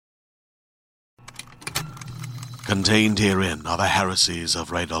Contained herein are the heresies of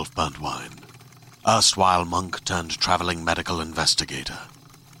Radolf Burntwine, erstwhile monk turned traveling medical investigator.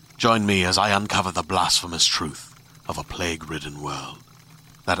 Join me as I uncover the blasphemous truth of a plague-ridden world,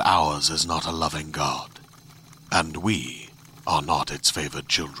 that ours is not a loving God, and we are not its favored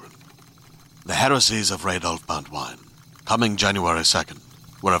children. The heresies of Radolf Burntwine, coming January 2nd,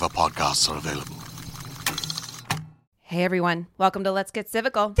 wherever podcasts are available. Hey everyone, welcome to Let's Get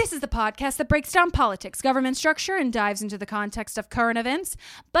Civical. This is the podcast that breaks down politics, government structure, and dives into the context of current events,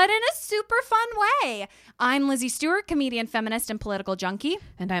 but in a super fun way. I'm Lizzie Stewart, comedian, feminist, and political junkie.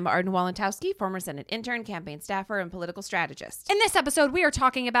 And I'm Arden Walentowski, former Senate intern, campaign staffer, and political strategist. In this episode, we are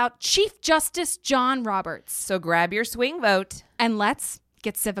talking about Chief Justice John Roberts. So grab your swing vote. And let's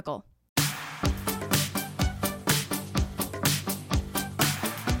get civical.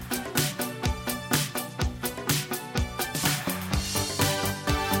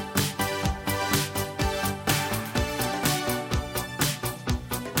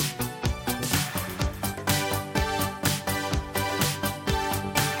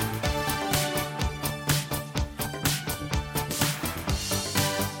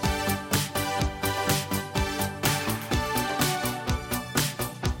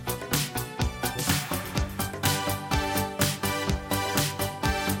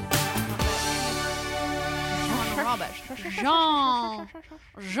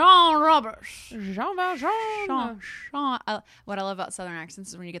 John Roberts. Jean. What I love about Southern accents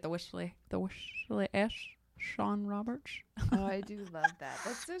is when you get the whistly S. Sean Roberts. Oh, I do love that.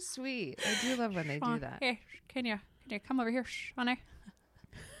 That's so sweet. I do love when they do that. Hey, can you come over here, Shawnee?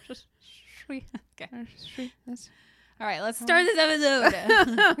 Just sweet. Okay. All right, let's start this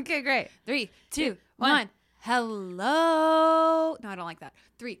episode. Okay, great. 3, 2, 1. Hello. No, I don't like that.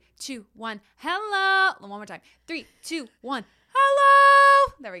 3, 2, 1. Hello. One more time. 3, 2, 1.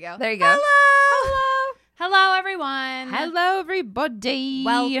 Hello. There we go. There you go. Hello. Hello, everyone. Hello, everybody.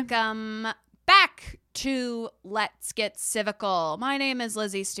 Welcome back to Let's Get Civical. My name is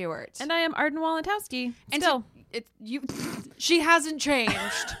Lizzie Stewart. And I am Arden Walentowski. And still. She hasn't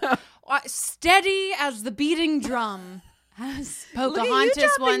changed. Steady as the beating drum, as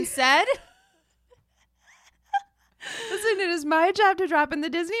Pocahontas once said. Listen, it is my job to drop in the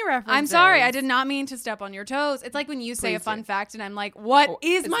Disney references. I'm sorry. I did not mean to step on your toes. It's like when you say a fun fact and I'm like, what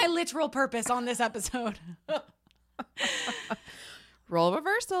is my literal purpose on this episode? Role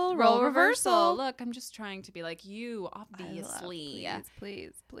reversal. Role reversal. Look, I'm just trying to be like you, obviously.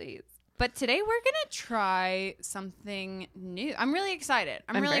 Please. But today we're going to try something new. I'm really excited.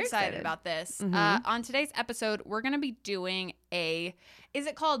 I'm really excited about this. Mm-hmm. On today's episode, we're going to be doing is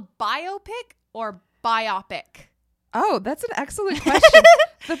it called Biopic or Biopic? Oh, that's an excellent question.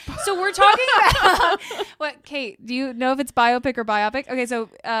 So we're talking about what, Kate, do you know if it's biopic or biopic? Okay, so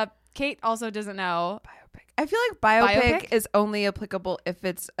Kate also doesn't know. Biopic. I feel like biopic is only applicable if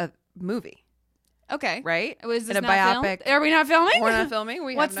it's a movie. Okay. Right? Was this in a not biopic. Filmed? Are we not filming? We're not filming.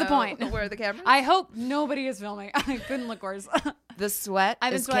 What's the point? Where are the cameras? I hope nobody is filming. I couldn't look worse. The sweat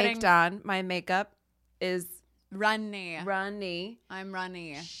is caked on. My makeup is runny. I'm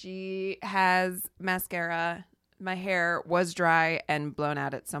runny. She has mascara. My hair was dry and blown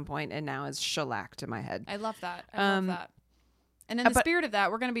out at some point and now is shellacked to my head. I love that. And in the spirit of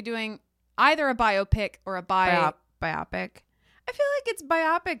that, we're going to be doing either a biopic or a biopic. I feel like it's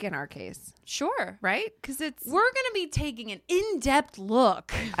biopic in our case. Sure. Right? Because we're going to be taking an in-depth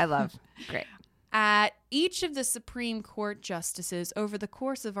look. I love. Great. At each of the Supreme Court justices over the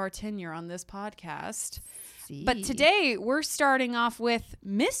course of our tenure on this podcast. But today we're starting off with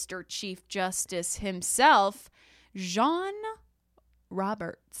Mr. Chief Justice himself, John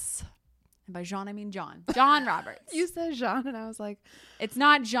Roberts. And by John, I mean John. John Roberts. You said Jean, and I was like, it's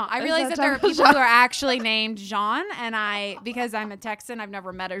not John. I realize that there are people who are actually named John, and because I'm a Texan, I've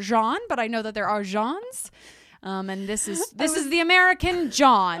never met a Jean, but I know that there are Jeans. And this is the American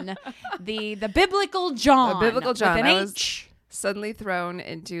John, the biblical John, the biblical John with an H. Suddenly thrown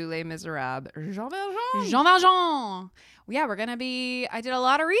into Les Miserables. Jean Valjean. Yeah, I did a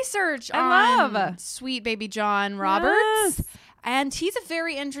lot of research on sweet baby John Roberts. Yes. And he's a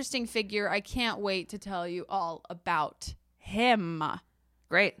very interesting figure. I can't wait to tell you all about him.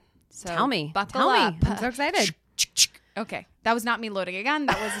 Great. So tell me. Buckle up. I'm so excited. Okay. That was not me loading again.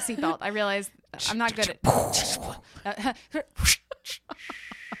 That was a seatbelt. I realized I'm not good at...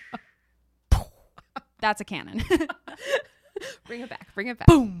 That's a cannon. Bring it back.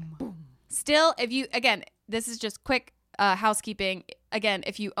 Boom. Still, this is just quick housekeeping. Again,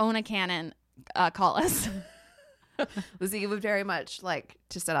 if you own a cannon, call us. Lizzie, you would very much like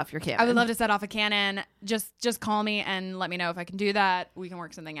to set off your cannon. I would love to set off a cannon. Just call me and let me know if I can do that. We can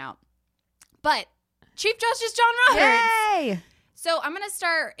work something out. But Chief Justice John Roberts. Yay! So I'm going to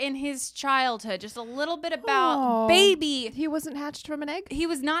start in his childhood, just a little bit about baby. He wasn't hatched from an egg? He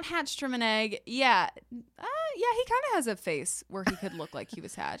was not hatched from an egg. Yeah. He kind of has a face where he could look like he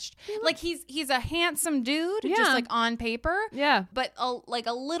was hatched. Like he's a handsome dude, just like on paper. Yeah. But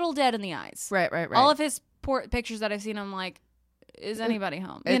a little dead in the eyes. Right. All of his pictures that I've seen, I'm like, is anybody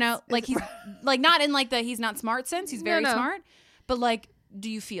home? You know, like he's like not in like the he's not smart sense. He's very smart, but like, do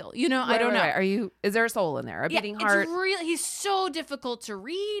you feel? You know, I don't know. Are you? Is there a soul in there? A beating heart? It's really, he's so difficult to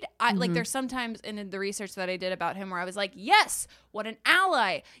read. Like there's sometimes in the research that I did about him where I was like, yes, what an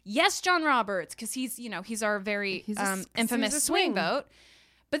ally. Yes, John Roberts, because he's our very infamous swing vote.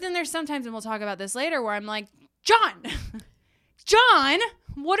 But then there's sometimes, and we'll talk about this later, where I'm like, John,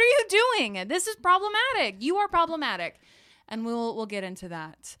 what are you doing? This is problematic. You are problematic, and we'll get into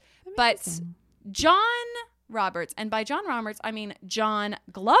that. But John Roberts, and by John Roberts I mean John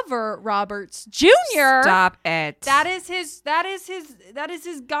Glover Roberts Jr. Stop it. That is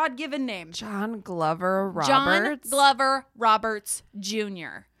his God-given name. John Glover Roberts. John Glover Roberts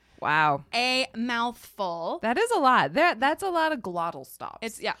Jr. Wow. A mouthful. That is a lot. That's a lot of glottal stops.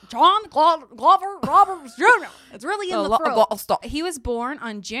 It's John Glover Roberts Jr. It's really in the throat. He was born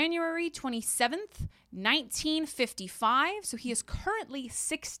on January 27th, 1955. So he is currently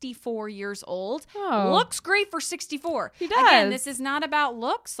 64 years old. Oh. Looks great for 64. He does. Again, this is not about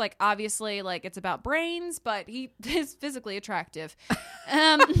looks. Like, obviously, like, it's about brains, but he is physically attractive.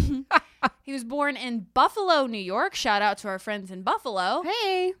 He was born in Buffalo, New York. Shout out to our friends in Buffalo.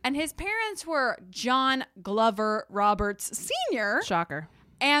 Hey. And his parents were John Glover Roberts Sr. Shocker.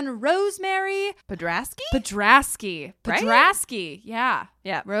 And Rosemary Podrasky? Podrasky. Right? Podrasky. Yeah.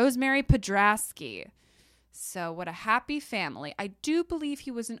 Yeah. Rosemary Podrasky. So what a happy family. I do believe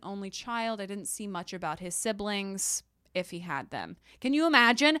he was an only child. I didn't see much about his siblings, if he had them. Can you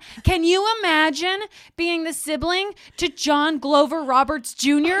imagine? Can you imagine being the sibling to John Glover Roberts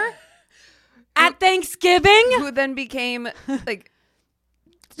Jr. at Thanksgiving? Who then became like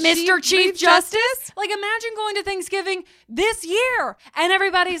Mr. Chief Justice? Like, imagine going to Thanksgiving this year and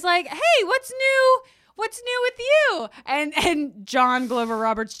everybody's like, hey, what's new? What's new with you? And John Glover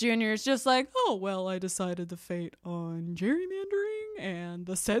Roberts Jr. is just like, oh, well, I decided the fate on gerrymandering and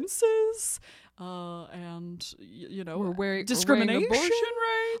the census and, you know, discrimination,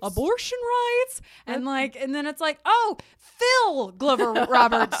 abortion rights. And like, and then it's like, oh, Phil Glover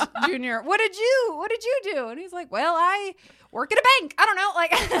Roberts Jr. What did you do? And he's like, well, I work at a bank. I don't know.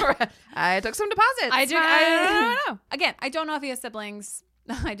 Like, I took some deposits. I don't know. Again, I don't know if he has siblings.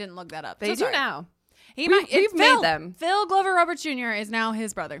 I didn't look that up. They do now. We've made them. Phil Glover Roberts Jr. is now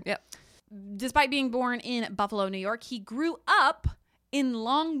his brother. Yep. Despite being born in Buffalo, New York, he grew up in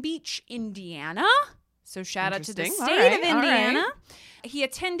Long Beach, Indiana. So shout out to the state of Indiana. Right. He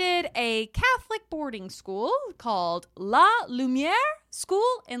attended a Catholic boarding school called La Lumiere School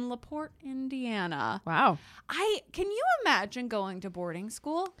in LaPorte, Indiana. Wow. Can you imagine going to boarding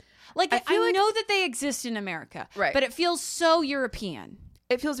school? Like, I know that they exist in America, right? But it feels so European.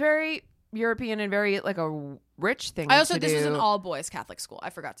 It feels very European and very like a rich thing. This was an all boys Catholic school. I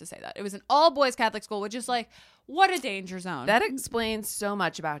forgot to say that. It was an all boys Catholic school, which is like, what a danger zone. That explains so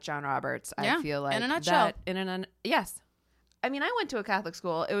much about John Roberts. Yeah, I feel like in a nutshell. Yes. I mean, I went to a Catholic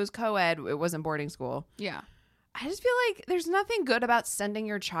school. It was co-ed. It wasn't boarding school. Yeah. I just feel like there's nothing good about sending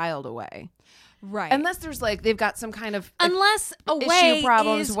your child away. Right. Unless there's like, they've got some kind of Unless away issue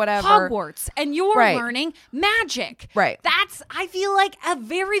problems, is whatever. Hogwarts and you're learning magic. Right. That's, I feel like, a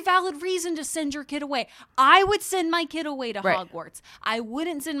very valid reason to send your kid away. I would send my kid away to Hogwarts. I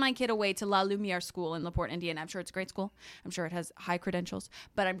wouldn't send my kid away to La Lumiere School in LaPorte, Indiana. I'm sure it's a great school. I'm sure it has high credentials.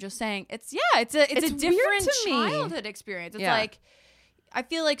 But I'm just saying, it's a different childhood experience. It's like, I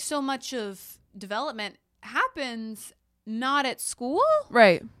feel like so much of development happens not at school.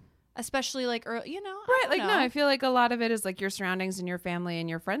 Right. Especially like early, you know. Right. Like, no, I feel like a lot of it is like your surroundings and your family and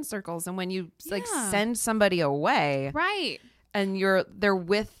your friend circles. And when you like send somebody away. Right. And they're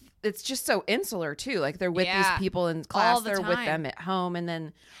with, it's just so insular too. Like they're with these people in class, they're with them at home. And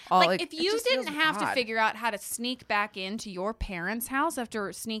then if you didn't have to figure out how to sneak back into your parents' house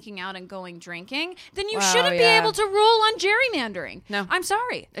after sneaking out and going drinking, then you shouldn't be able to rule on gerrymandering. No. I'm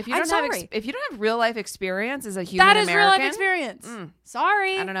sorry. If you don't have real life experience as a human American. That is real life experience.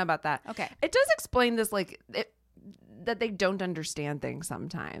 Sorry. I don't know about that. Okay. It does explain this, like, that they don't understand things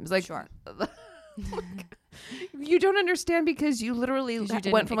sometimes. Like, sure. You don't understand because you literally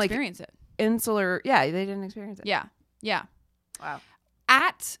went from like insular. Yeah, they didn't experience it. Yeah. Yeah. Wow.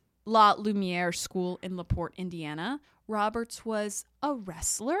 At La Lumiere School in LaPorte, Indiana, Roberts was a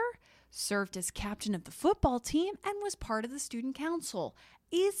wrestler, served as captain of the football team, and was part of the student council.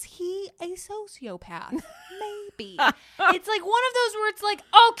 is he a sociopath? Maybe. It's like one of those where it's like,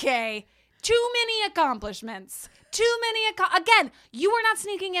 okay, too many accomplishments. Too many. Again, you were not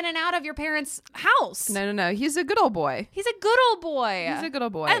sneaking in and out of your parents' house. No. He's a good old boy. He's a good old boy. He's a good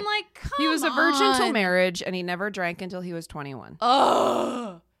old boy. And like, come on. He was a virgin till marriage, and he never drank until he was 21.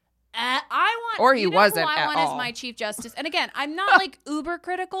 Ugh. I want, or he you know wasn't who I at want all. as my Chief Justice. And again, I'm not like uber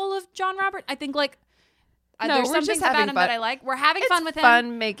critical of John Roberts. I think like No, there's we're some just things about having him fun. that I like. We're having It's fun with him.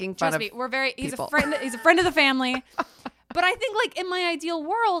 fun making fun Trust of me, we're very. He's people. a friend. He's a friend of the family. But I think like in my ideal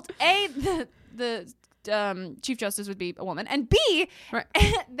world, the Chief Justice would be a woman, and B, Right.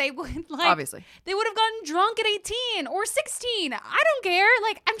 they would like Obviously. they would have gotten drunk at 18 or 16. I don't care.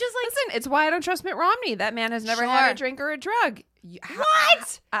 Like I'm just like, Listen, it's why I don't trust Mitt Romney. That man has never Sure. had a drink or a drug.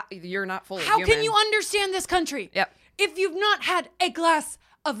 What? You're not fully How human. can you understand this country? Yep. If you've not had a glass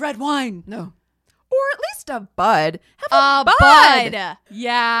of red wine. No. Or at least a bud. Have a bud.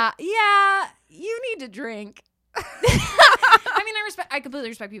 Yeah. You need to drink. I mean, I completely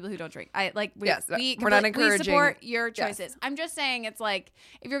respect people who don't drink. I like. We're not encouraging. We support your choices. Yes. I'm just saying, it's like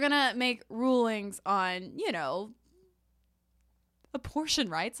if you're gonna make rulings on, abortion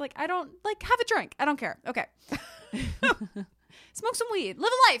rights, like I don't like have a drink. I don't care. Okay. Smoke some weed.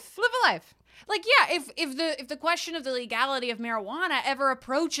 Live a life. Live a life. Like, yeah, if the question of the legality of marijuana ever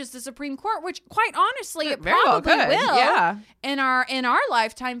approaches the Supreme Court, which quite honestly it very well probably could. will, Yeah. in our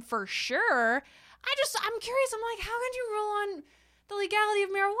lifetime for sure. I'm curious. I'm like, how can you rule on the legality of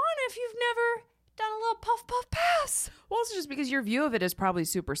marijuana if you've never done a little puff pass? Well, it's just because your view of it is probably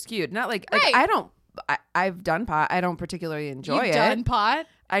super skewed. Not like, Right. I've done pot. I don't particularly enjoy You've it. done pot?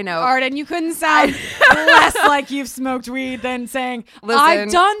 I know. Arden, you couldn't sound less like you've smoked weed than saying, Listen.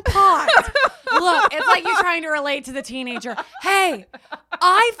 I've done pot. Look, it's like you trying to relate to the teenager. Hey,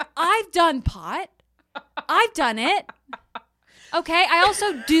 I've done pot. I've done it. Okay, I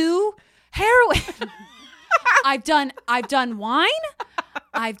also do heroin. I've done wine.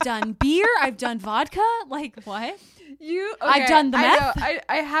 I've done beer. I've done vodka. Like what? I've done the meth.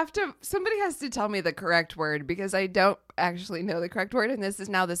 I have to. Somebody has to tell me the correct word because I don't actually know the correct word, and this is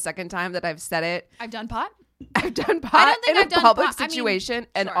now the second time that I've said it. I've done pot. I've done pot I don't think in I've a done public pot. I mean, situation,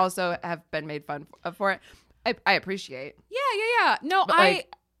 and sure. also have been made fun of for it. I appreciate. Yeah. No, But,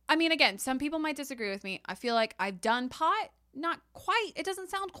 like- I mean, again, some people might disagree with me. I feel like I've done pot. Not quite. It doesn't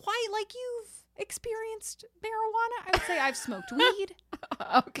sound quite like you've experienced marijuana. I would say I've smoked weed.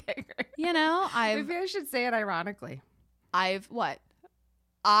 Okay, great. Maybe I should say it ironically. I've smoked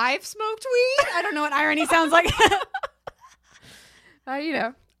weed. I don't know what irony sounds like.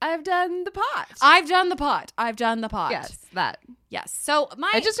 I've done the pot. I've done the pot. Yes, that. Yes. So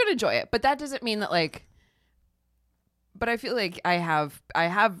I just don't enjoy it, but that doesn't mean that like. But I feel like I have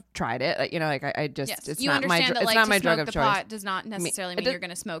tried it. Like, I just yes. it's You not my understand that, it's like, not to my smoke drug of the choice. pot does not necessarily mean does- you're going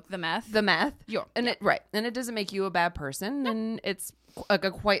to smoke the meth. The meth, and yeah. it right, and it doesn't make you a bad person, and it's like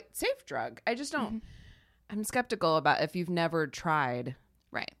a quite safe drug. I just don't. Mm-hmm. I'm skeptical about if you've never tried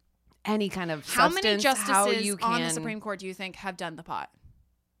Right. any kind of How substance, many justices how you can, on the Supreme Court do you think have done the pot?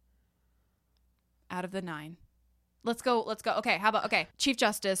 Out of the 9. Let's go. Okay, how about Chief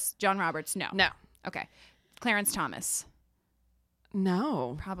Justice John Roberts? No. Okay. Clarence Thomas?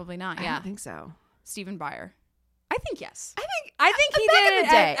 No, Probably not. I Yeah. don't think so. Stephen Breyer? I think yes. I think he back did in the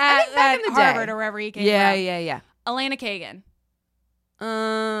it day. I think back at in the day. Harvard or wherever he came from. Yeah. Elena Kagan.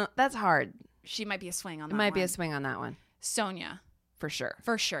 That's hard. She might be a swing on It that might be one. a swing on that one Sonia. for sure.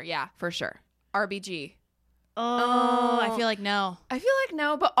 For sure, yeah. For sure. RBG. Oh, I feel like no. I feel like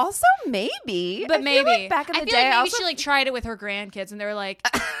no, but also maybe. But I maybe. feel like back in the I feel day, like I maybe also, she like tried it with her grandkids and they were like,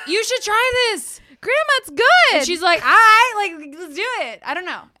 you should try this. Grandma, it's good. And she's like, all right, like, let's do it. I don't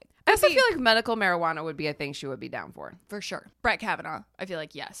know. I also feel like medical marijuana would be a thing she would be down for. For sure. Brett Kavanaugh. I feel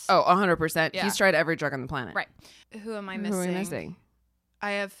like yes. Oh, 100%. Yeah. He's tried every drug on the planet. Right. Who am I Who missing? are we missing?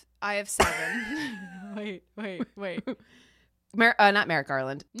 I have 7. wait. Not Merrick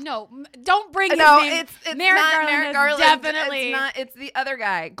Garland. No, don't bring his No, name. it's Merrick not Garland Merrick is Garland. definitely. It's not. It's the other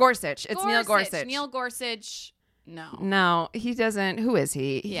guy. Gorsuch. It's Neil Gorsuch. Neil Gorsuch. No. No, he doesn't. Who is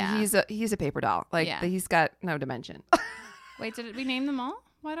he? Yeah. He's a paper doll. Like Yeah. he's got no dimension. Wait, did we name them all?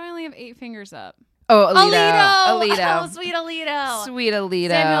 Why do I only have 8 fingers up? Oh, Alito. Oh, sweet Alito. Sweet Alito.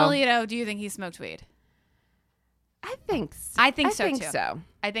 Samuel Alito. Do you think he smoked weed? I think so. I think so, too.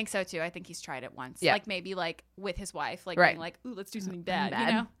 I think so too. I think he's tried it once. Yeah. Like maybe like with his wife, like Right. being like, ooh, let's do something bad, Bad.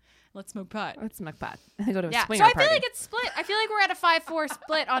 you know? Let's smoke pot. Let's smoke pot. And go to a Yeah. So swinger I party. feel like it's split. I feel like we're at a 5-4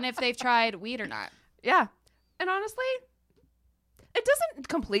 split on if they've tried weed or not. Yeah. And honestly, it doesn't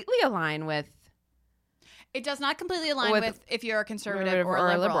completely align with It does not completely align with if you're a conservative or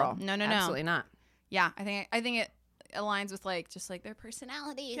a liberal. No. Absolutely not. Yeah, I think aligns with like just like their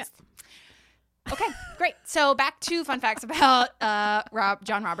personalities. Yeah. Okay, great. So back to fun facts about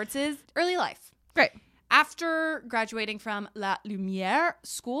John Roberts' early life. Great. After graduating from La Lumiere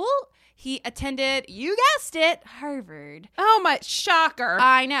School, he attended, you guessed it, Harvard. Oh my, shocker.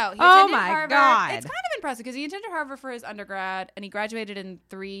 I know. He oh attended my Harvard. God. It's kind of impressive because he attended Harvard for his undergrad and he graduated in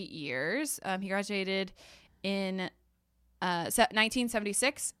 3 years. He graduated in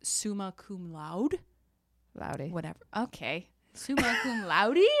 1976, summa cum laude. Loudy. Whatever. Okay. Summa cum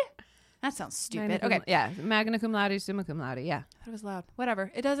laude? That sounds stupid. Okay. Yeah. Magna cum laude, summa cum laude. Yeah. That was loud.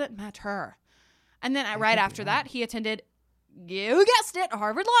 Whatever. It doesn't matter. And then right after that, he attended, you guessed it,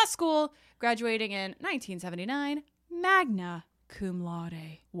 Harvard Law School, graduating in 1979, magna cum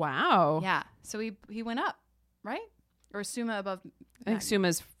laude. Wow. Yeah. So he went up, right? Or summa above I think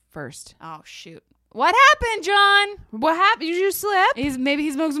summa's first. Oh, shoot. What happened, John? What happened? Did you slip? Maybe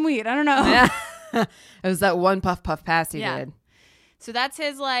he smoked some weed. I don't know. Yeah. It was that one puff pass he did. So that's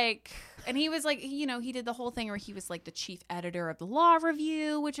his like, and he was like, he did the whole thing where he was like the chief editor of the Law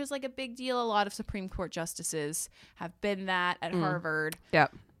Review, which is like a big deal. A lot of Supreme Court justices have been that at Harvard.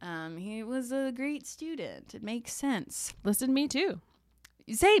 Yep. He was a great student. It makes sense. Listen, me too.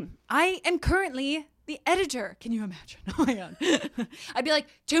 Same. I am currently the editor. Can you imagine? Oh my God. I'd be like,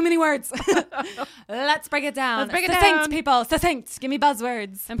 too many words. Let's break it down. Let's break it Succinct, down. people. Succinct. Give me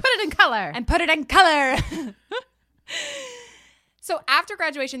buzzwords. And put it in color. So after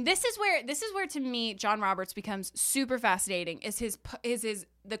graduation, this is where to me John Roberts becomes super fascinating. Is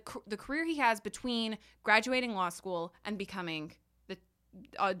the career he has between graduating law school and becoming the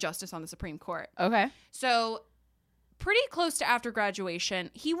justice on the Supreme Court. Okay. So pretty close to after graduation,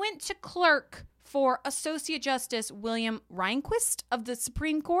 he went to clerk for Associate Justice William Rehnquist of the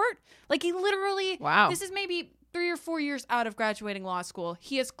Supreme Court. Like he literally, wow. This is maybe 3 or 4 years out of graduating law school.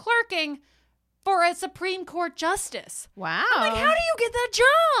 He is clerking for a Supreme Court justice. Wow. I'm like, how do you get that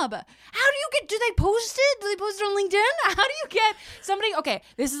job? Do they post it? Do they post it on LinkedIn? How do you get somebody? Okay,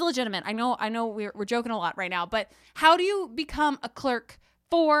 this is legitimate. I know we're joking a lot right now, but how do you become a clerk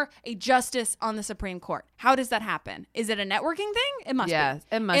for a justice on the Supreme Court? How does that happen? Is it a networking thing? It must be. Yeah,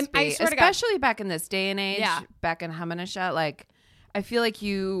 it must be. I swear to God. Especially back in this day and age, back in Hamanisha, like, I feel like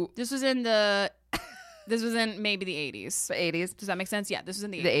This was in maybe the 80s. The 80s. Does that make sense? Yeah, this was in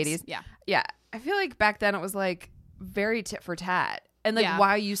the 80s. The 80s. Yeah. Yeah. I feel like back then it was like very tit for tat. And like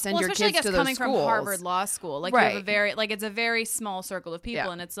why you send your kids to those coming schools. from Harvard Law School. Like you have a very it's a very small circle of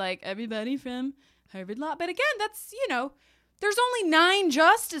people and it's like everybody from Harvard Law. But again, that's, there's only 9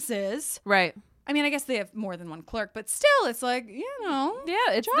 justices. Right. I mean, I guess they have more than one clerk, but still it's like, Yeah,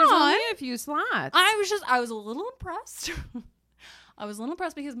 there's John, only a few slots. I was a little impressed. I was a little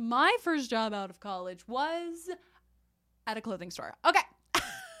impressed because my first job out of college was at a clothing store. Okay.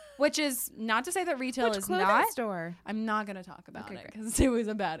 Which is not to say that retail is not. Store? I'm not going to talk about it because it was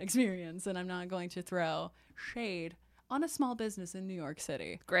a bad experience and I'm not going to throw shade on a small business in New York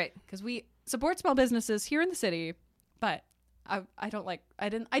City. Great. Because we support small businesses here in the city, but I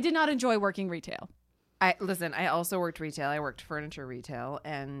did not enjoy working retail. I also worked retail. I worked furniture retail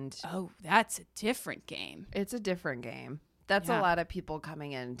and oh, that's a different game. It's a different game. That's a lot of people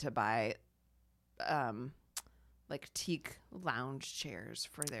coming in to buy like teak lounge chairs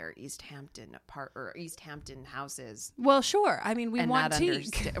for their East Hampton houses. Well, sure. I mean, we want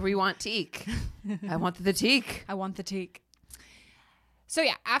teak. We want teak. I want the teak. I want the teak. So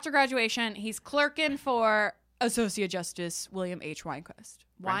yeah, after graduation, he's clerking for Associate Justice William H. Rehnquist.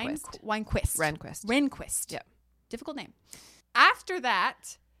 Rehnquist. Yeah. Difficult name. After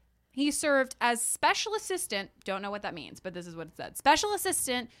that, he served as special assistant, don't know what that means, but this is what it said. Special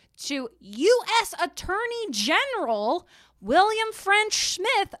assistant to U.S. Attorney General William French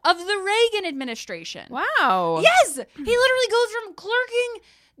Smith of the Reagan administration. Wow. Yes! He literally goes from clerking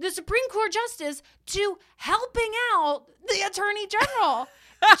the Supreme Court justice to helping out the Attorney General.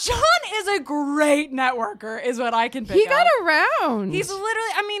 John is a great networker, is what I can pick up. He got around. He's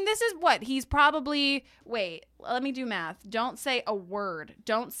literally, this is what? He's probably, wait, let me do math. Don't say a word.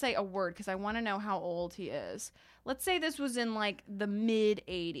 Because I want to know how old he is. Let's say this was in like the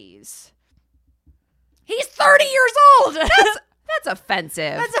mid-80s. He's 30 years old! That's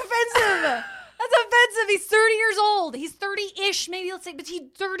offensive. That's offensive. He's 30 years old. He's 30-ish, maybe let's say, but he's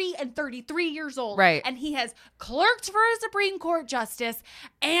 30 and 33 years old. Right. And he has clerked for a Supreme Court justice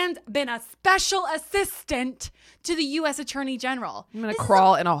and been a special assistant to the U.S. Attorney General. I'm going to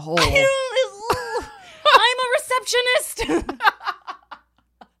crawl in a hole. I'm a receptionist.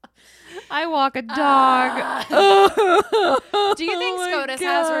 I walk a dog. Do you think SCOTUS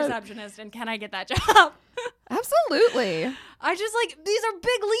has a receptionist and can I get that job? Absolutely. I just like, these are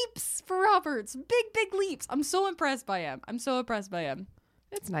big leaps for Roberts. Big leaps. I'm so impressed by him.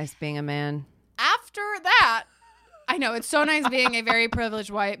 It's nice being a man. After that, I know, it's so nice being a very privileged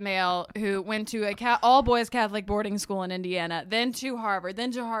white male who went to a all-boys Catholic boarding school in Indiana, then to Harvard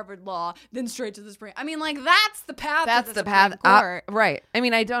Law, then straight to the Supreme. I mean, like, that's the path. That's the path. Right. I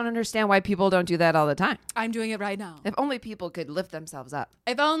mean, I don't understand why people don't do that all the time. I'm doing it right now. If only people could lift themselves up.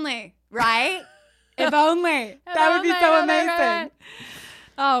 If only, right? If only. That would be so amazing.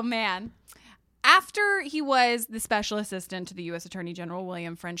 Oh, man. After he was the special assistant to the U.S. Attorney General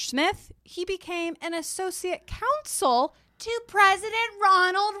William French Smith, he became an associate counsel to President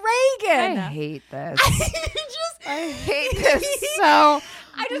Ronald Reagan. I hate this. I hate this so I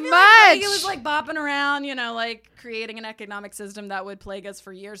just feel much. like Reagan was like bopping around, you know, like creating an economic system that would plague us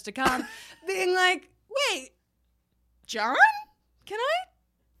for years to come. Being like, wait, John? Do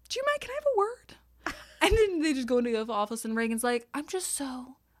you mind? Can I have a word? And then they just go into the office and Reagan's like, I just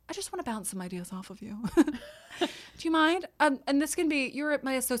want to bounce some ideas off of you. Do you mind? And this can be, you're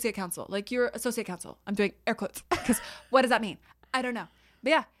my associate counsel. Like, you're associate counsel. I'm doing air quotes. Because what does that mean? I don't know.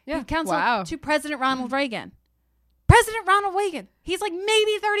 But yeah. Counsel to President Ronald Reagan. President Ronald Reagan. He's like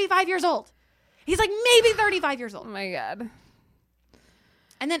maybe 35 years old. Oh my God.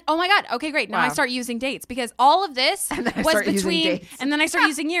 And then, oh my God. Okay, great. Now I start using dates because all of this was between, and then I start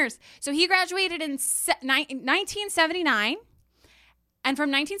using years. So he graduated in 1979. And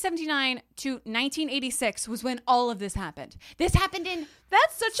from 1979 to 1986 was when all of this happened. This happened in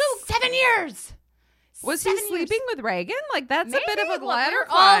 7 years. Was he sleeping with Reagan? Like, that's Maybe. a bit of a glider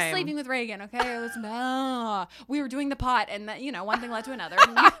We're all sleeping with Reagan, okay? It was, we were doing the pot, and one thing led to another.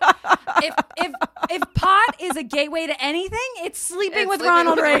 If pot is a gateway to anything, it's sleeping with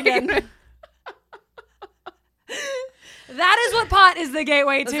Ronald Reagan. That is what pot is the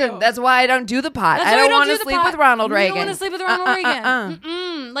gateway to. Listen, that's why I don't do the pot. I don't want to sleep with Ronald Reagan. You don't want to sleep with Ronald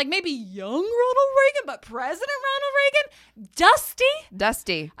Reagan. Like maybe young Ronald Reagan, but President Ronald Reagan?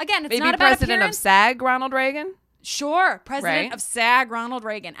 Dusty. Again, it's maybe not about president appearance. of SAG Ronald Reagan? Sure. President of SAG Ronald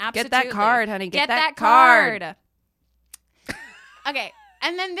Reagan. Absolutely. Get that card, honey. Get that card. Okay.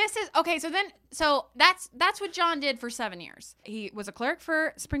 And then this is okay. So that's what John did for 7 years. He was a clerk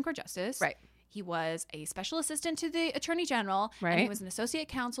for Supreme Court Justice. Right. He was a special assistant to the Attorney General. Right. And he was an associate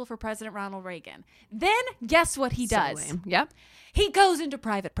counsel for President Ronald Reagan. Then guess what he does? Lame. Yep. He goes into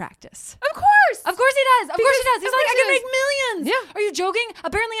private practice. Of course. Of course he does. Of course he does. He's like, I can make millions. Yeah. Are you joking?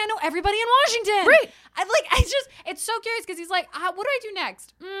 Apparently I know everybody in Washington. Right. It's so curious because he's like, what do I do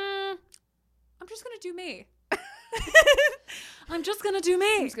next? I'm just going to do me. I'm just gonna do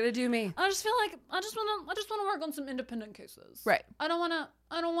me. I just feel like I just want to work on some independent cases. Right. I don't want to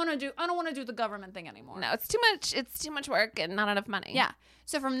do the government thing anymore. No, it's too much work and not enough money. Yeah.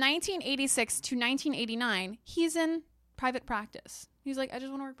 So from 1986 to 1989, he's in private practice. He's like, I just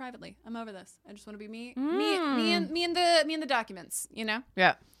want to work privately. I'm over this. I just want to be me and the documents, you know?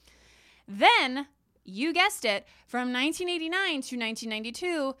 Yeah. Then, you guessed it, from 1989 to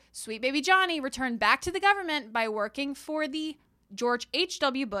 1992, Sweet Baby Johnny returned back to the government by working for the George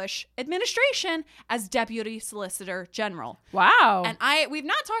H.W. Bush administration as Deputy Solicitor General. Wow. And we've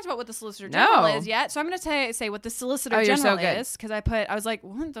not talked about what the Solicitor General is yet, so I'm going to say what the Solicitor General is, because I was like,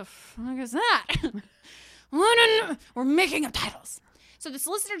 what the fuck is that? We're making up titles. So the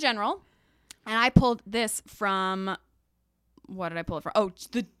Solicitor General, and I pulled this from... What did I pull it from? Oh,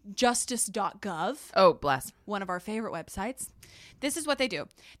 the justice.gov. Oh, bless. One of our favorite websites. This is what they do.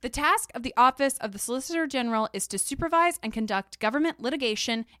 The task of the Office of the Solicitor General is to supervise and conduct government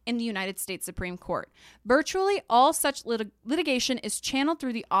litigation in the United States Supreme Court. Virtually all such litigation is channeled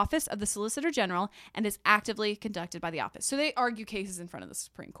through the Office of the Solicitor General and is actively conducted by the office. So they argue cases in front of the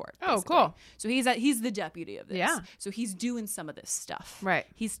Supreme Court. Basically. Oh, cool. So he's the deputy of this. Yeah. So he's doing some of this stuff. Right.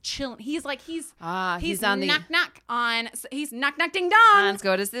 He's chilling. He's on the he's knock ding dong. Let's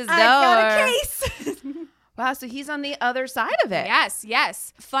go to this door. I got a case. Wow, so he's on the other side of it.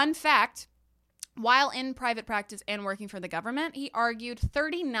 Yes. Fun fact, while in private practice and working for the government, he argued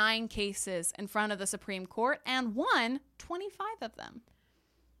 39 cases in front of the Supreme Court and won 25 of them.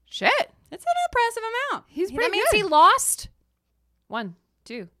 Shit. That's an impressive amount. He's pretty That means good. he lost 1,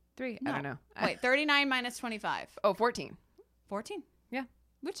 2, 3. No. I don't know. Wait, 39 minus 25. Oh, 14. 14. Yeah.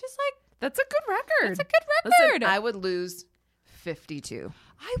 Which is like... That's a good record. That's a good record. Listen, I would lose 52.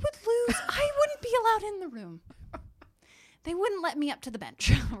 I wouldn't be allowed in the room. They wouldn't let me up to the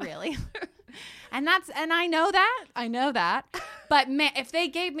bench, really. And I know that. But man, if they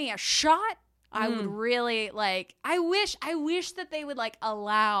gave me a shot, I would really I wish that they would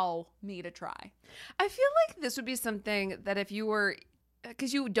allow me to try. I feel like this would be something that if you were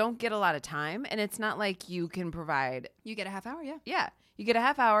because you don't get a lot of time, and it's not like you can provide. You get a half hour, yeah. Yeah, you get a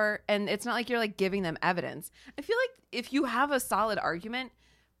half hour, and it's not like you're like giving them evidence. I feel like if you have a solid argument,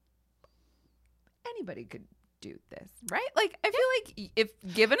 anybody could do this, right? Like, I feel like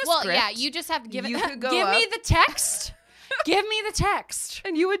if given a script, yeah, you just have to give it. you could go give up, me the text. Give me the text.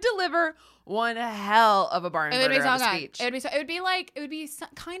 and you would deliver one hell of a barn burner of a speech. It would be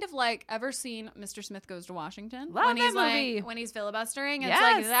kind of like, ever seen Mr. Smith Goes to Washington? Love when that he's movie. like, when he's filibustering, it's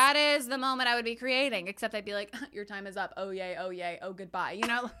Yes. like, that is the moment I would be creating, except I'd be like, your time is up. Oh yay, oh goodbye. You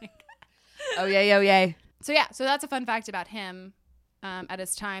know, like, Oh yay. so yeah, so that's a fun fact about him at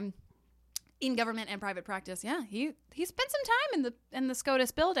his time in government and private practice. Yeah, he spent some time in the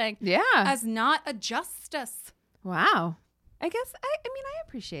SCOTUS building. Yeah. As not a justice. Wow. I guess I mean I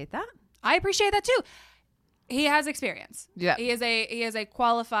appreciate that. I appreciate that too. He has experience. Yeah. He is a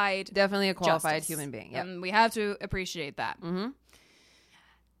qualified, Definitely a qualified justice. human being. Yeah. And we have to appreciate that. Mm-hmm.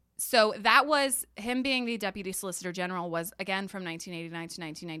 So that was him being the Deputy Solicitor General, was again from 1989 to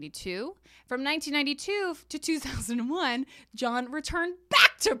 1992. From 1992 to 2001, John returned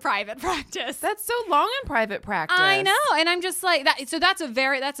back to private practice. That's so long in private practice. I know, and I'm just like that. So that's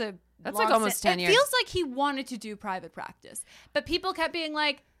like almost 10 years. It feels like he wanted to do private practice, but people kept being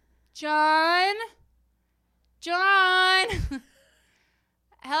like, John,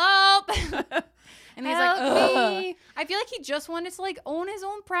 help. And he's like, me. I feel like he just wanted to like own his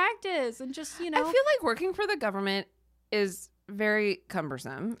own practice and just, you know. I feel like working for the government is very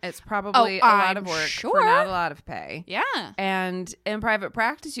cumbersome. It's probably a I'm lot of work sure. for not a lot of pay. Yeah. And in private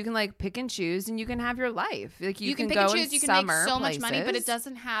practice, you can like pick and choose, and you can have your life. Like you can pick go and choose. in You can summer make so much money, but it places.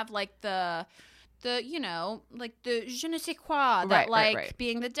 doesn't have like the you know, like the je ne sais quoi that Right, like right.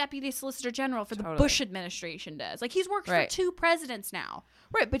 being the Deputy Solicitor General for Totally. the Bush administration does. Like he's worked Right. for 2 presidents now.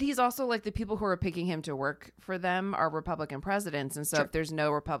 Right, but he's also like the people who are picking him to work for them are Republican presidents, and so Sure. if there's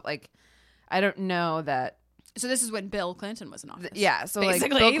no like, I don't know that. So this is when Bill Clinton was in office. Yeah, so Basically,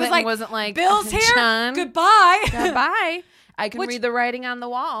 like Bill he was Clinton like, wasn't like Bill's here. John, Goodbye. goodbye. I can Which- read the writing on the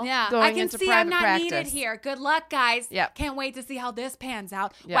wall. Yeah, going I can into see private I'm not practice. needed here. Good luck, guys. Yep. Can't wait to see how this pans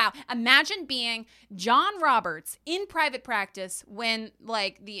out. Yep. Wow. Imagine being John Roberts in private practice when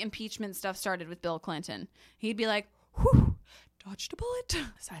like the impeachment stuff started with Bill Clinton. He'd be like, whew, dodged a bullet.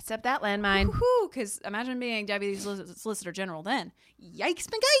 Sidestep that landmine. Woohoo. Because imagine being Deputy Solicitor General then. Yikes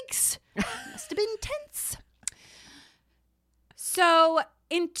McGikes. Must have been tense. So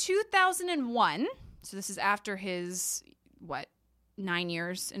in 2001, so this is after his, 9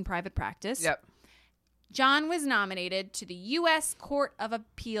 years in private practice. Yep. John was nominated to the U.S. Court of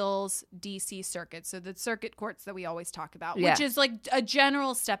Appeals D.C. Circuit. So the circuit courts that we always talk about, Yeah. which is like a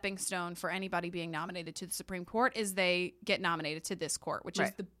general stepping stone for anybody being nominated to the Supreme Court, is they get nominated to this court, which Right.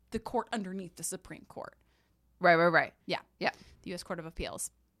 is the court underneath the Supreme Court. Right. Yeah. Yeah. The U.S. Court of Appeals.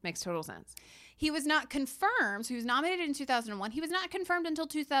 Makes total sense. He was not confirmed. So he was nominated in 2001. He was not confirmed until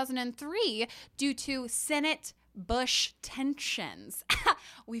 2003 due to Senate Bush tensions.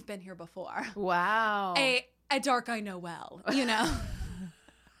 We've been here before. Wow. A dark I know well, you know.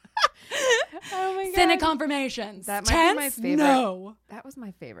 Oh my god. Senate confirmations. That might be my Tense? favorite. No. That was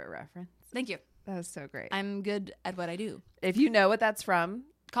my favorite reference. Thank you. That was so great. I'm good at what I do. If you know what that's from,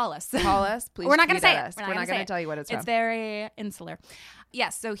 Call us. call us. Please. We're not going tweet to say at it. us. We're We're not going going to tell you what it's from. It's very insular.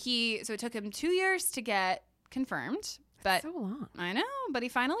 Yes. So it took him 2 years to get confirmed, but so long. I know, but he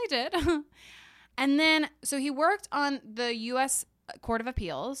finally did. And then, so he worked on the U.S. Court of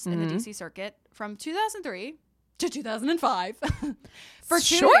Appeals in the D.C. Circuit from 2003 to 2005 for 2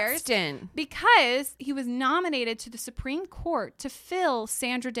 Short years stint. because he was nominated to the Supreme Court to fill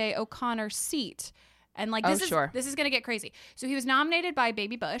Sandra Day O'Connor's seat. And like, this is going to get crazy. So he was nominated by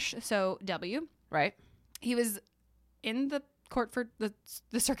Baby Bush, so W. Right. He was in the court for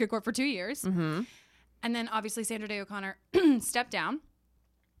the circuit court for 2 years. Mm-hmm. And then obviously Sandra Day O'Connor stepped down.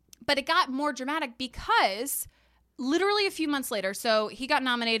 But it got more dramatic because literally a few months later, so he got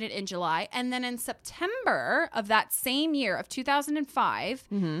nominated in July. And then in September of that same year of 2005,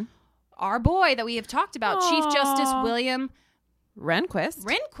 our boy that we have talked about, Chief Justice William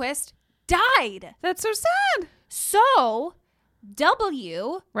Rehnquist died. That's so sad. So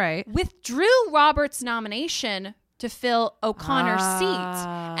W Right. withdrew Roberts' nomination to fill O'Connor's seat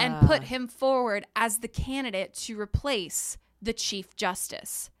and put him forward as the candidate to replace the Chief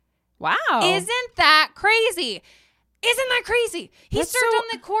Justice. Wow. Isn't that crazy? Isn't that crazy? He That's served so- on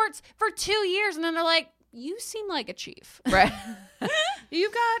the courts for 2 years, and then they're like, you seem like a chief. Right.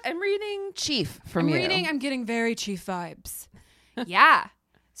 I'm reading Chief from you. I'm getting very chief vibes. Yeah.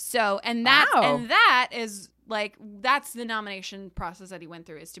 So, and that is Like, that's the nomination process that he went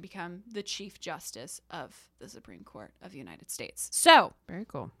through, is to become the Chief Justice of the Supreme Court of the United States. So, Very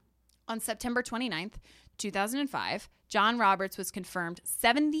cool. on September 29th, 2005, John Roberts was confirmed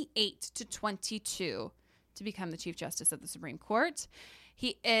 78 to 22 to become the Chief Justice of the Supreme Court.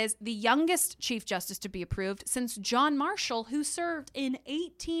 He is the youngest Chief Justice to be approved since John Marshall, who served in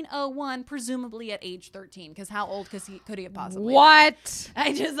 1801, presumably at age 13. Because how old could he have possibly What?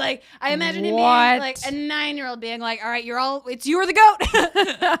 been? I imagine him being What? like a 9-year-old being like, all right, you are the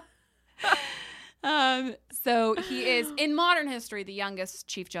goat. So he is, in modern history, the youngest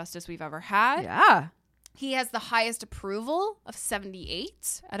Chief Justice we've ever had. Yeah. He has the highest approval of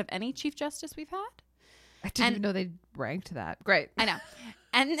 78 out of any Chief Justice we've had. I didn't even know they ranked that. Great. I know.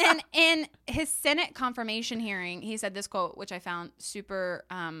 And then in his Senate confirmation hearing, he said this quote, which I found super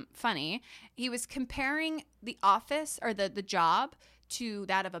funny. He was comparing the office or the job to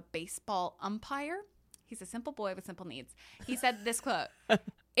that of a baseball umpire. He's a simple boy with simple needs. He said this quote,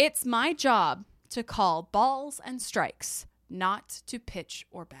 "It's my job to call balls and strikes, not to pitch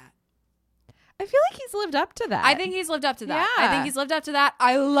or bat." I feel like he's lived up to that. I think he's lived up to that. Yeah. I think he's lived up to that.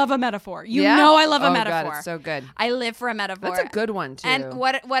 I love a metaphor. You know I love a metaphor. God, it's so good. I live for a metaphor. That's a good one, too. And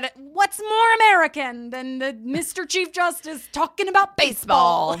what's more American than the Mr. Chief Justice talking about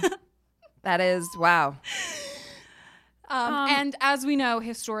baseball? That is, wow. And as we know,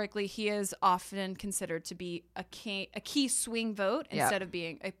 historically, he is often considered to be a key swing vote instead of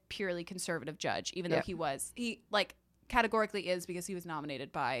being a purely conservative judge, even though he categorically is, because he was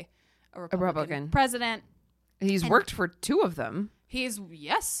nominated by a Republican president. He's worked for two of them. He's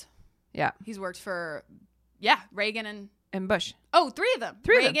worked for Reagan and Bush. Oh, three of them.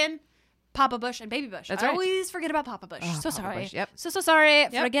 Reagan, Papa Bush, and Baby Bush. That's I right. always forget about Papa Bush. Oh, so Papa sorry. Bush, yep. So sorry.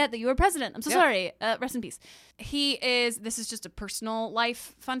 Yep. Forget that you were president. I'm so sorry. Rest in peace. This is just a personal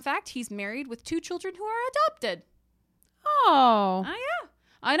life fun fact. He's married with 2 children who are adopted. Oh. Yeah.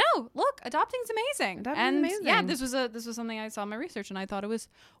 I know. Look, adopting's amazing. Amazing. Yeah, this was something I saw in my research, and I thought it was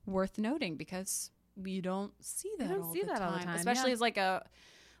worth noting because we don't see that all the time. Especially as like a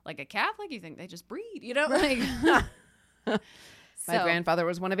Catholic, you think they just breed, you know? Like My grandfather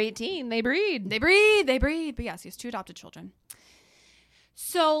was one of 18. They breed. But yes, he has 2 adopted children.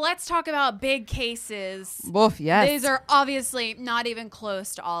 So let's talk about big cases. Woof, yes. These are obviously not even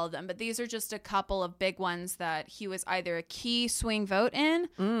close to all of them, but these are just a couple of big ones that he was either a key swing vote in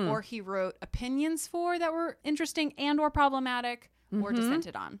or he wrote opinions for that were interesting and or problematic or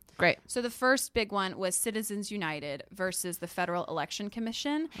dissented on. Great. So the first big one was Citizens United versus the Federal Election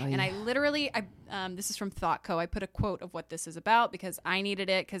Commission. And I literally, this is from ThoughtCo. I put a quote of what this is about because I needed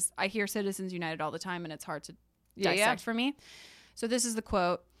it because I hear Citizens United all the time and it's hard to dissect for me. So this is the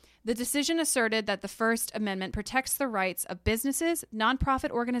quote. "The decision asserted that the First Amendment protects the rights of businesses, nonprofit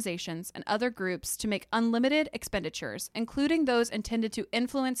organizations, and other groups to make unlimited expenditures, including those intended to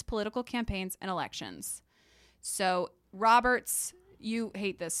influence political campaigns and elections." So Roberts, you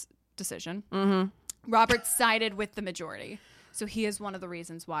hate this decision. Roberts sided with the majority. So he is one of the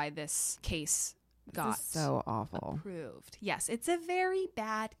reasons why this case got so awful approved. Yes, it's a very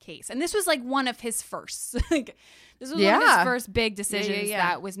bad case. And this was like one of his firsts. This was one of his first big decisions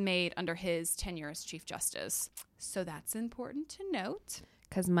that was made under his tenure as Chief Justice. So that's important to note.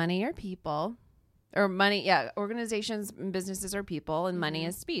 Because money are people. Or money, organizations and businesses are people, and money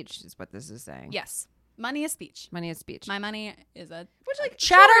is speech, is what this is saying. Yes. Money is speech. Money is speech. My money is a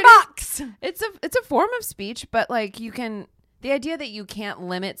chatterbox. Sure, it's a form of speech, but like the idea that you can't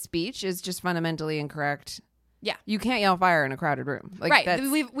limit speech is just fundamentally incorrect. Yeah, you can't yell fire in a crowded room. Like, right.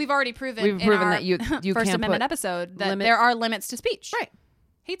 We've already proven. We've proven our that you First can't Amendment episode that there are limits to speech. Right.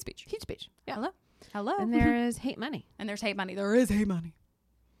 Hate speech. Yeah. Hello. And there is hate money. And there's hate money. There is hate money.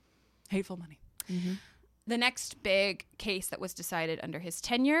 Hateful money. Mm-hmm. The next big case that was decided under his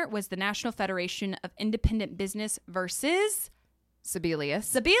tenure was the National Federation of Independent Business versus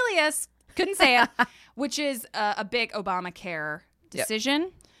Sebelius. Couldn't say it. Which is a big Obamacare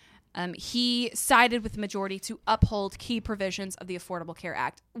decision. Yep. He sided with the majority to uphold key provisions of the Affordable Care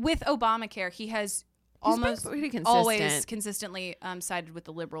Act. With Obamacare, he has almost always consistently sided with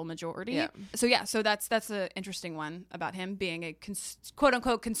the liberal majority. Yeah. So that's an interesting one about him being a quote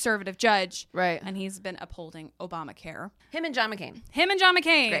unquote conservative judge. Right. And he's been upholding Obamacare. Him and John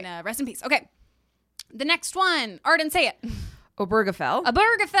McCain. Rest in peace. Okay. The next one. Arden, say it.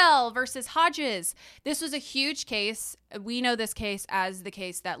 Obergefell versus Hodges. This was a huge case. We know this case as the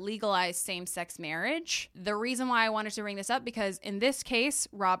case that legalized same-sex marriage. The reason why I wanted to bring this up, because in this case,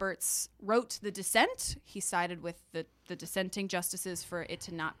 Roberts wrote the dissent. He sided with the dissenting justices for it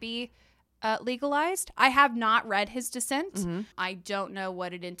to not be legalized. I have not read his dissent. Mm-hmm. I don't know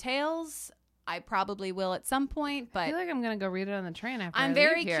what it entails. I probably will at some point, but I feel like I'm going to go read it on the train after I'm I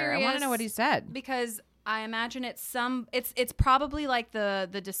very leave here. curious. I want to know what he said. Because I imagine it's probably like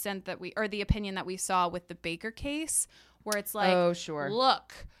the dissent or the opinion that we saw with the Baker case, where it's like, oh, sure.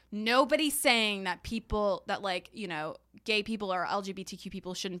 Look, nobody's saying that people that gay people or LGBTQ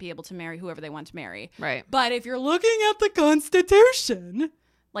people shouldn't be able to marry whoever they want to marry. Right. But if you're looking at the Constitution,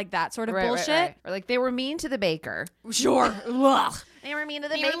 like that sort of bullshit. Right. Or like they were mean to the baker. Sure. Ugh. They were mean to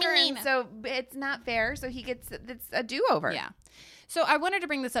the baker, and so it's not fair. So it's a do-over. Yeah. So I wanted to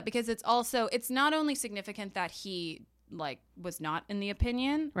bring this up because it's not only significant that he was not in the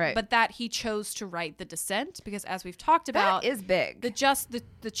opinion, right, but that he chose to write the dissent, because as we've talked about, that is big.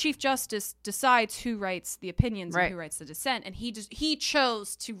 The Chief Justice decides who writes the opinions, right, and who writes the dissent, and he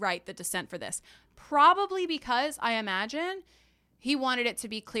chose to write the dissent for this, probably because I imagine he wanted it to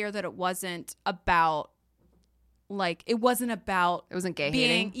be clear that it wasn't about it wasn't gay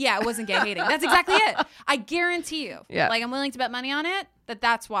hating. Yeah, it wasn't gay hating. That's exactly it. I guarantee you. Yeah. I'm willing to bet money on it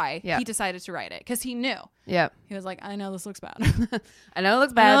that's why yeah, he decided to write it, because he knew. Yeah. He was like, I know this looks bad. I know it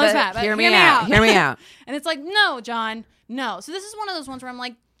looks bad, but hear me out. Hear me out. And it's like, no, John, no. So this is one of those ones where I'm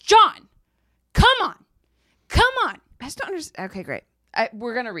like, John, come on. I just don't understand. Okay, great.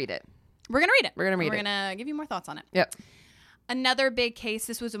 We're going to read it. We're going to read it. We're going to give you more thoughts on it. Yep. Another big case,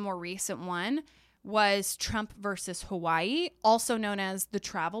 this was a more recent one, was Trump versus Hawaii, also known as the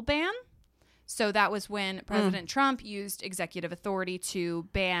travel ban. So that was when President Trump used executive authority to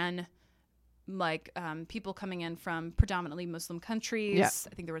ban people coming in from predominantly Muslim countries. Yeah.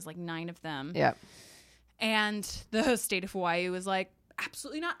 I think there was 9 of them. Yeah. And the state of Hawaii was like,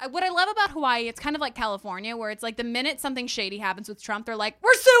 absolutely not. What I love about Hawaii, it's kind of like California, where it's like the minute something shady happens with Trump, they're like,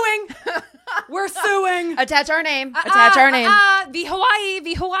 we're suing. We're suing. Attach our name. Attach our name. V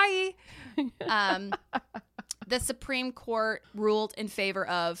Hawaii. The Supreme Court ruled in favor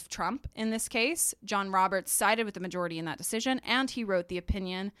of Trump in this case. John Roberts sided with the majority in that decision, and he wrote the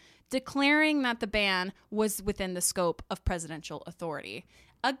opinion declaring that the ban was within the scope of presidential authority.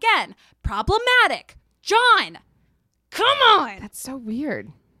 Again, problematic. John, come on. That's so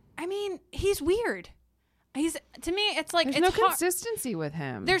weird. I mean, he's weird. To me, it's like there's no consistency with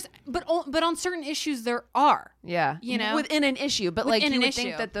him. But on certain issues there are. Yeah, within an issue. But you would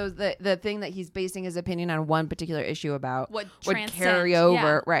think that the thing that he's basing his opinion on one particular issue about would carry over.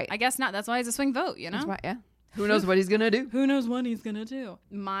 Yeah. Right. I guess not. That's why he's a swing vote. That's why, yeah. Who knows what he's gonna do? Who knows what he's gonna do?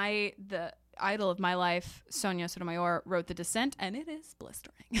 The idol of my life, Sonia Sotomayor, wrote the dissent, and it is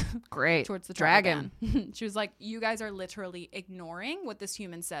blistering. Great. Towards the dragon. She was like, "You guys are literally ignoring what this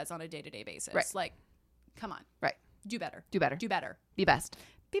human says on a day-to-day basis. Right. Come on. Right. Do better. Do better. Do better. Be best.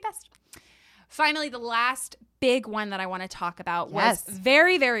 Be best." Finally, the last big one that I want to talk about was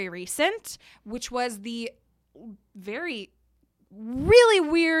very, very recent, which was the really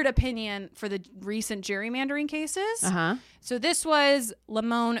weird opinion for the recent gerrymandering cases. Uh-huh. So this was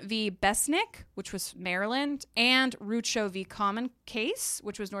Lamone v. Besnick, which was Maryland, and Rucho v. Common Case,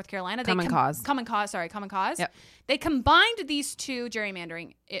 which was North Carolina. Common Cause. Yep. They combined these two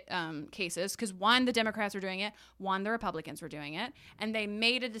gerrymandering cases because one, the Democrats were doing it, one, the Republicans were doing it, and they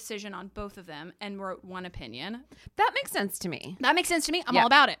made a decision on both of them and wrote one opinion. That makes sense to me. I'm all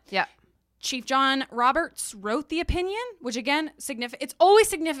about it. Yeah. Chief John Roberts wrote the opinion, which again, it's always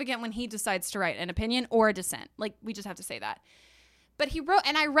significant when he decides to write an opinion or a dissent. We just have to say that. But he wrote,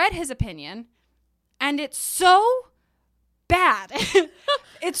 and I read his opinion, and it's so bad.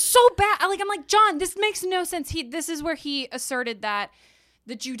 It's so bad. I'm like, John, this makes no sense. This is where he asserted that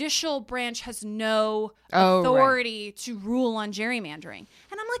the judicial branch has no authority to rule on gerrymandering.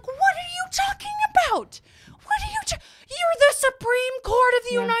 And I'm like, what are you talking about? You're the Supreme Court of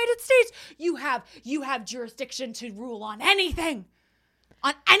the United States. You have jurisdiction to rule on anything.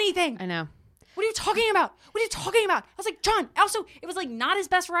 On anything. I know. What are you talking about? I was like, John, also, it was not his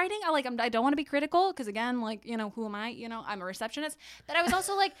best writing. I don't want to be critical because again, who am I? I'm a receptionist. But I was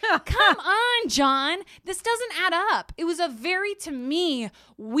also like, come on, John. This doesn't add up. It was a very, to me,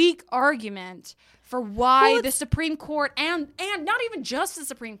 weak argument for why the Supreme Court and not even just the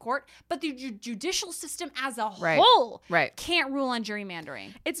Supreme Court, but the judicial system as a whole can't rule on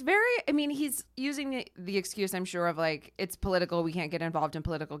gerrymandering. It's he's using the excuse, I'm sure, of it's political. We can't get involved in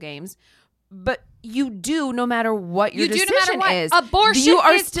political games. But you do, no matter what your decision is. Abortion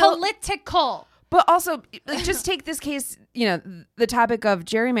is political. But also, just take this case, the topic of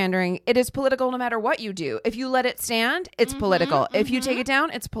gerrymandering. It is political no matter what you do. If you let it stand, it's political. If you take it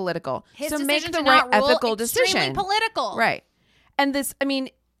down, it's political. So make the right ethical decision. Extremely political. Right. And this, if you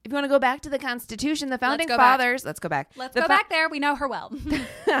want to go back to the Constitution, the Founding Fathers, let's go back. Let's go back there. We know her well.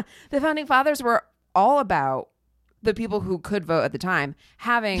 The Founding Fathers were all about the people who could vote at the time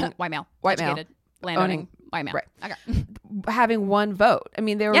having white male, educated, landowning, white male. Right. Okay. Having one vote. I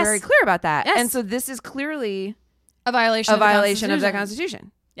mean, they were Yes. very clear about that. Yes. And so this is clearly A violation a of the violation of the Constitution.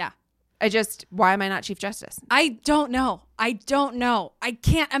 Constitution. Why am I not Chief Justice? I don't know. I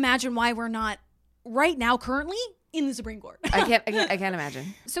can't imagine why we're not right now currently in the Supreme Court. I can't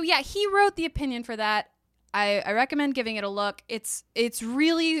imagine. So yeah, he wrote the opinion for that. I recommend giving it a look. It's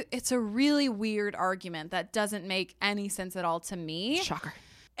a really weird argument that doesn't make any sense at all to me. Shocker.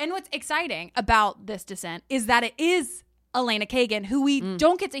 And what's exciting about this dissent is that it is Elena Kagan, who we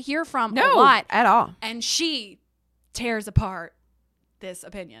don't get to hear from a lot at all. and she tears apart this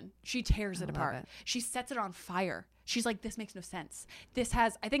opinion. She tears it apart. it. She sets it on fire. She's like, this makes no sense. This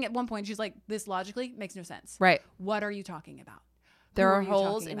has, I think at one point she's like, this logically makes no sense. Right. What are you talking about? There Who are you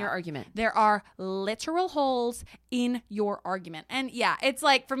holes talking in your about? argument. There are literal holes in your argument. And yeah, it's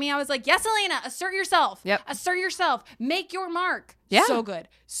like, for me, I was like, yes, Elena, assert yourself. Yep. Assert yourself. Make your mark. Yeah. So good.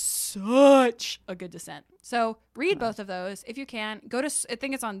 Such a good dissent. So read both of those if you can. Go to, I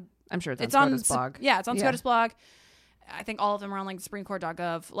think it's on, I'm sure it's it's on on SCOTUS blog. Yeah, it's on Yeah. SCOTUS blog. I think all of them are on like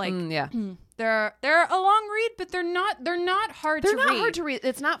SupremeCourt.gov. Like, Yeah. they're a long read, but they're not hard They're to not read. hard to read.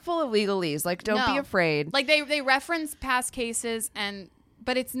 It's not full of legalese. Like, don't be No. afraid. Like they reference past cases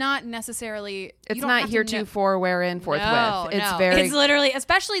but it's not necessarily. It's you don't not have to heretofore, wherein, forthwith. No, It's no. very. It's literally,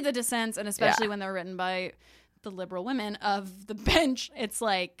 especially the dissents, and especially Yeah. when they're written by the liberal women of the bench. It's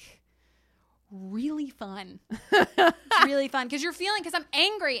like really fun. It's really fun because you're feeling, because I'm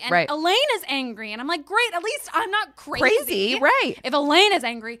angry and Right. Elena's angry, and I'm like, great, at least I'm not Crazy, right. If Elena's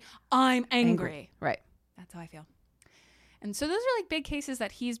angry, I'm angry. Right. That's how I feel. And so those are like big cases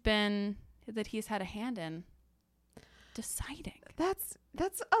that he's had a hand in deciding. That's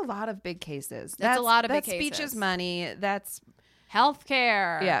a lot of big cases. That's a lot of big speech cases. is money. That's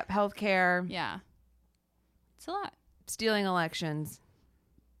Healthcare. yeah, healthcare, Yeah. It's a lot. stealing elections,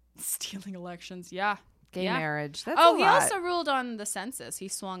 Stealing elections. Yeah. gay Yeah. marriage. That's Oh, a he lot. also ruled on the census. He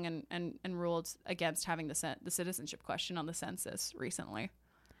swung and ruled against having the citizenship question on the census recently.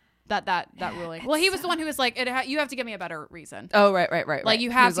 That ruling. Well, he was the one who was like, you have to give me a better reason. Oh, right. Like, you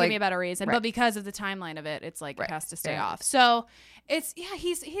He have was to give like- me a better reason. right. But because of the timeline of it, it's like Right. it has to stay Yeah. off. So it's, yeah,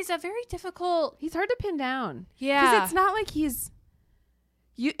 he's a very difficult. He's hard to pin down. Yeah. Because it's not like he's.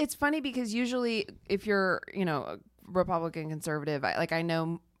 It's funny because usually if you're, a Republican conservative, I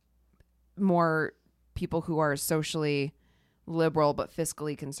know more people who are socially liberal but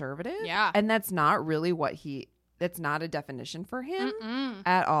fiscally conservative. Yeah. And that's not really that's not a definition for him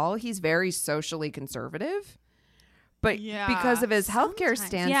at all. He's very socially conservative. But Yeah, because of his healthcare sometimes.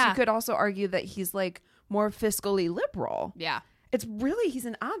 stance, Yeah. you could also argue that he's like more fiscally liberal. Yeah. He's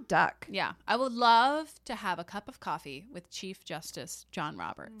an odd duck. Yeah. I would love to have a cup of coffee with Chief Justice John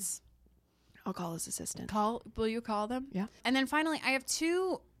Roberts. I'll call his assistant. Will you call them? Yeah. And then finally, I have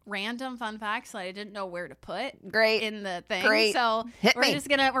two random fun facts that I didn't know where to put Great. in the thing. Great. So Hit we're me. just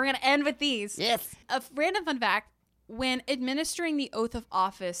gonna end with these. Yes. A random fun fact: when administering the oath of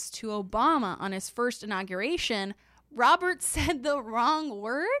office to Obama on his first inauguration, Roberts said the wrong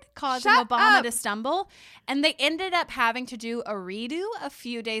word, causing Shut Obama up. to stumble, and they ended up having to do a redo a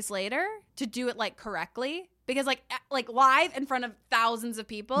few days later to do it like correctly. Because like live in front of thousands of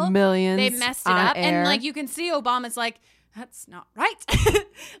people, Millions they messed it on up, air. and like you can see Obama's like, that's not right.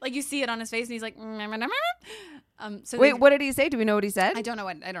 Like you see it on his face, and he's like, so Wait, what did he say? Do we know what he said? I don't know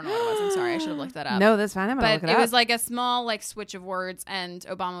what it was. I'm sorry, I should have looked that up. No, that's fine. I'm gonna But look it it up. was like a small like switch of words, and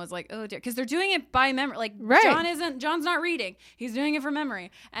Obama was like, "Oh dear," because they're doing it by memory. Like Right. John's not reading; he's doing it from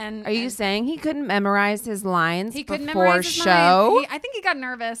memory. And Are you saying he couldn't memorize his lines he couldn't before memorize his show? line. I think he got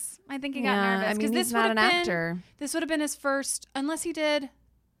nervous. I think he got nervous I mean, this he's not would an have been actor. this would have been his first, unless he did.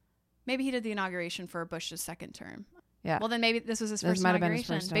 Maybe he did the inauguration for Bush's second term. Yeah. Well, then maybe this was his This first might have been his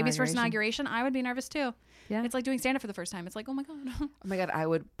inauguration. first Maybe his first inauguration. inauguration. I would be nervous too. Yeah. It's like doing stand up for the first time. It's like, oh my god. Oh my god, I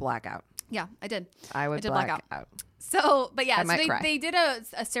would black out. Yeah, I did. I would did black black out. So, but yeah, I so might cry. they did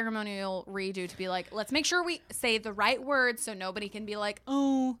a ceremonial redo to be like, let's make sure we say the right words so nobody can be like,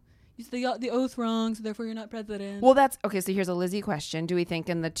 oh, you said the oath wrong, so therefore you're not president. Well, that's okay. So here's a Lizzie question: do we think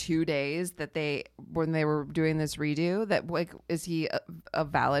in the 2 days that when they were doing this redo, that like is he a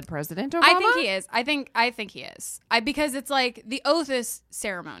valid president? Obama? I think he is. I think he is. Because it's like the oath is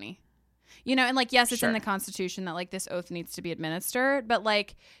ceremony. And like, yes, it's in Sure. the Constitution that like this oath needs to be administered, but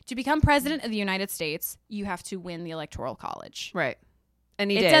like to become president of the United States, you have to win the Electoral College. Right, and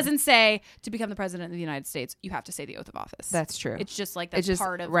he It did. doesn't say to become the president of the United States, you have to say the oath of office. That's true. It's just like It's that's just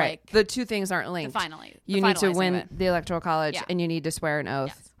part of right. like The two things aren't linked. You need to finalizing win of it. the Electoral College, Yeah. and you need to swear an oath.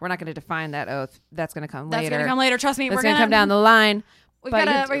 Yes. We're not going to define that oath. That's going to come That's later. gonna come later. Trust me. That's we're going to come down the line. We're but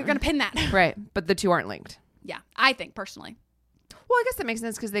gonna pin that. Right, but the two aren't linked. Yeah, I think personally. Well, I guess that makes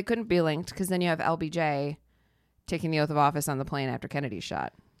sense because they couldn't be linked because then you have LBJ taking the oath of office on the plane after Kennedy's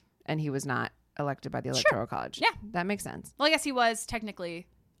shot, and he was not elected by the Electoral College. Yeah. That makes sense. Well, I guess he was technically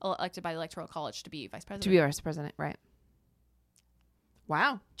elected by the Electoral College to be vice president. To be vice president, right.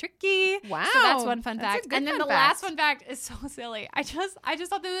 Wow. Tricky. Wow. So that's one fun That's a fact. good And then fun the fact. last fun fact is so silly. I just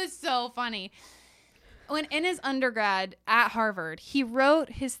thought that was so funny. When in his undergrad at Harvard, he wrote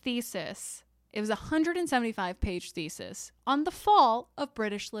his thesis. It was a 175-page thesis on the fall of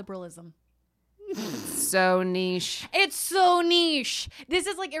British liberalism. So niche. It's so niche. This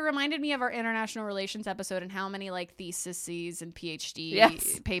is like, it reminded me of our international relations episode and how many like theses and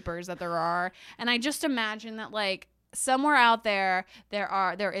PhD papers that there are. And I just imagine that like somewhere out there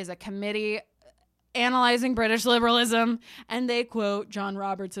is a committee analyzing British liberalism, and they quote John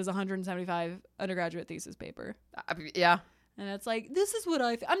Roberts' 175 undergraduate thesis paper. Yeah. And it's like, this is what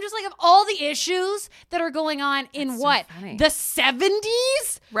I'm just like, of all the issues that are going on in That's so what? funny. The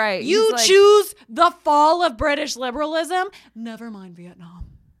 70s? Right. You He's like- choose the fall of British liberalism? Never mind Vietnam.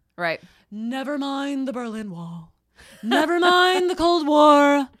 Right. Never mind the Berlin Wall. Never mind the Cold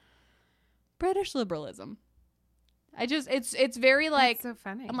War. British liberalism. It's very like, That's so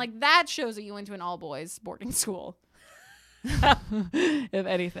funny. I'm like, that shows that you went to an all boys boarding school. If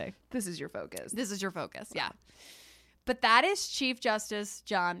anything. this is your focus. This is your focus. Yeah. But that is Chief Justice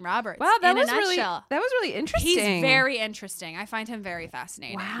John Roberts. Wow, that in was a nutshell. really interesting. He's very interesting. I find him very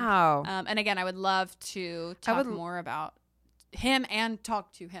fascinating. Wow. And again, I would love to talk more about him and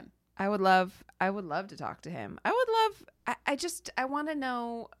talk to him. I would love to talk to him. I want to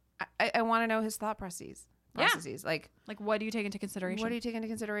know. I want to know his thought processes. Like what do you take into consideration? what do you take into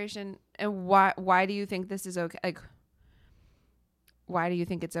consideration, and why do you think this is okay? Like, why do you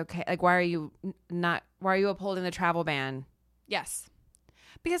think it's okay? Like, why are you upholding the travel ban? Yes,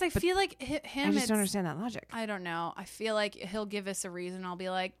 because I feel like him. I just don't understand that logic. I don't know. I feel like he'll give us a reason. I'll be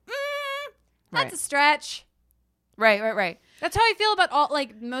like, that's Right. a stretch. Right. That's how I feel about all,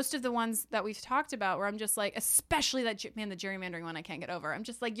 like, most of the ones that we've talked about, where I'm just like, especially the gerrymandering one I can't get over. I'm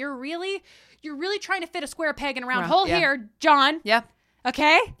just like, you're really trying to fit a square peg in a round hole here, John. Yeah.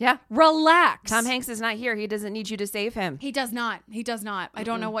 Okay? Yeah. Relax. Tom Hanks is not here. He doesn't need you to save him. He does not. I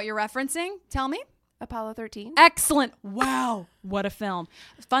don't know what you're referencing. Tell me. Apollo 13. Excellent. Wow. What a film.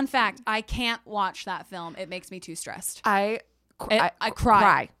 Fun fact, I can't watch that film. It makes me too stressed. I cry.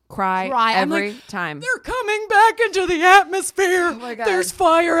 Cry I'm every like, time. They're coming back into the atmosphere. Oh my God. There's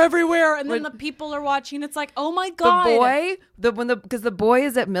fire everywhere, and then the people are watching. It's like, oh my God. Because the boy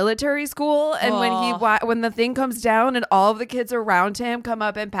is at military school, and when the thing comes down and all of the kids around him come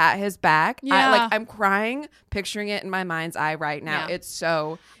up and pat his back, I'm crying, picturing it in my mind's eye right now. Yeah.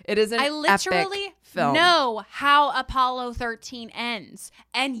 It is an I literally epic film. know how Apollo 13 ends,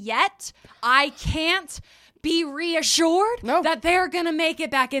 and yet I can't be reassured that they're going to make it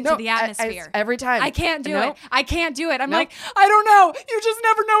back into the atmosphere. Every time. I can't do it. I can't do it. I'm like, I don't know. You just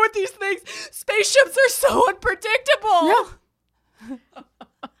never know with these things. Spaceships are so unpredictable.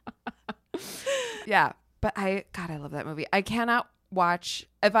 Yeah. But I love that movie. I cannot watch.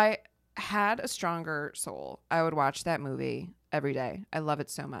 If I had a stronger soul, I would watch that movie every day. I love it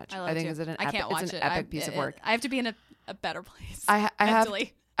so much. I think it's an epic piece of work. I have to be in a better place. I have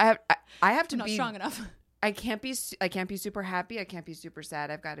to I'm not be strong enough. I can't be super happy. I can't be super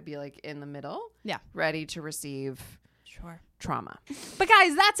sad. I've got to be like in the middle. Yeah. Ready to receive trauma. But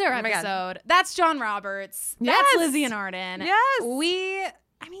guys, that's our Oh my God. episode. That's John Roberts. Yes. That's Lizzie and Arden. Yes.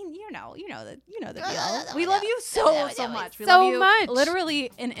 I mean, you know the deal. We love you so much. We So love you much.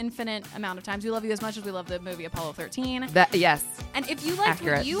 literally an infinite amount of times. We love you as much as we love the movie Apollo 13. Yes. And if you liked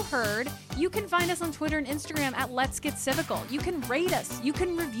Accurate. what you heard, you can find us on Twitter and Instagram at Let's Get Civical. You can rate us. You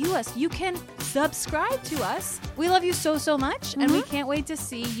can review us. You can subscribe to us. We love you so much, and we can't wait to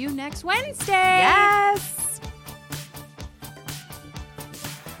see you next Wednesday. Yes.